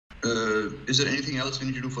Is there anything else we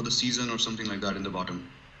need to do for the season or something like that in the bottom?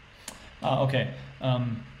 Okay.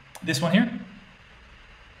 This one here?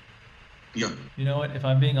 Yeah. You know what? If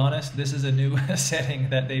I'm being honest, this is a new setting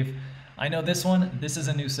that they've... I know this one. This is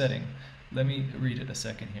a new setting. Let me read it a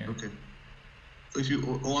second here. Okay. So if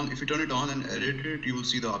you turn it on and edit it, you will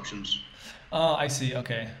see the options. Oh, I see.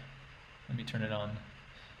 Okay. Let me turn it on.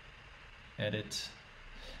 Edit.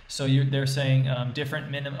 So they're saying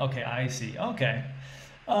different minimum. Okay, I see. Okay.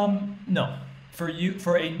 No.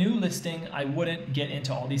 For a new listing, I wouldn't get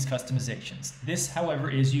into all these customizations. This, however,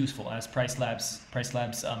 is useful as PriceLabs.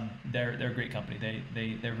 They're a great company.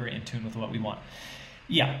 They're very in tune with what we want.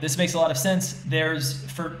 Yeah, this makes a lot of sense.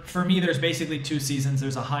 For me, there's basically two seasons.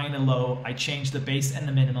 There's a high and a low. I changed the base and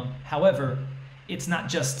the minimum. However, it's not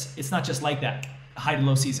just like that high to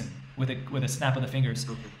low season with a snap of the fingers.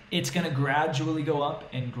 Okay. It's going to gradually go up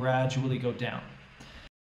and gradually go down.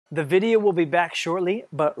 The video will be back shortly,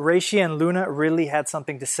 but Reishi and Luna really had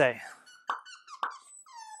something to say.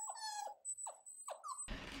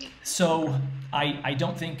 So I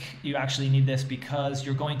don't think you actually need this because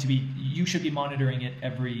you should be monitoring it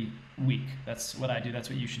every week. That's what I do. That's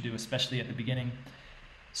what you should do, especially at the beginning.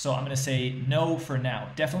 So I'm going to say no for now.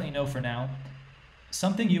 Definitely no for now.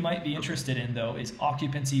 Something you might be interested in, though, is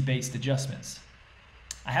occupancy-based adjustments.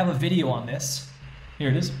 I have a video on this. Here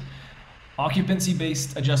it is.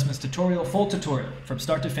 Occupancy-based adjustments tutorial, full tutorial from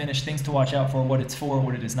start to finish, things to watch out for, what it's for,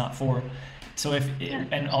 what it is not for. So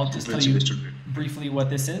and I'll just tell you briefly what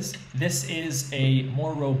this is. This is a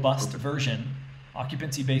more robust version.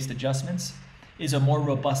 Occupancy-based adjustments is a more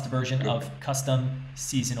robust version of custom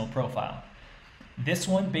seasonal profile. This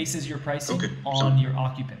one bases your pricing on your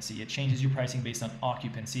occupancy. It changes your pricing based on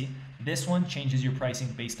occupancy. This one changes your pricing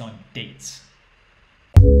based on dates.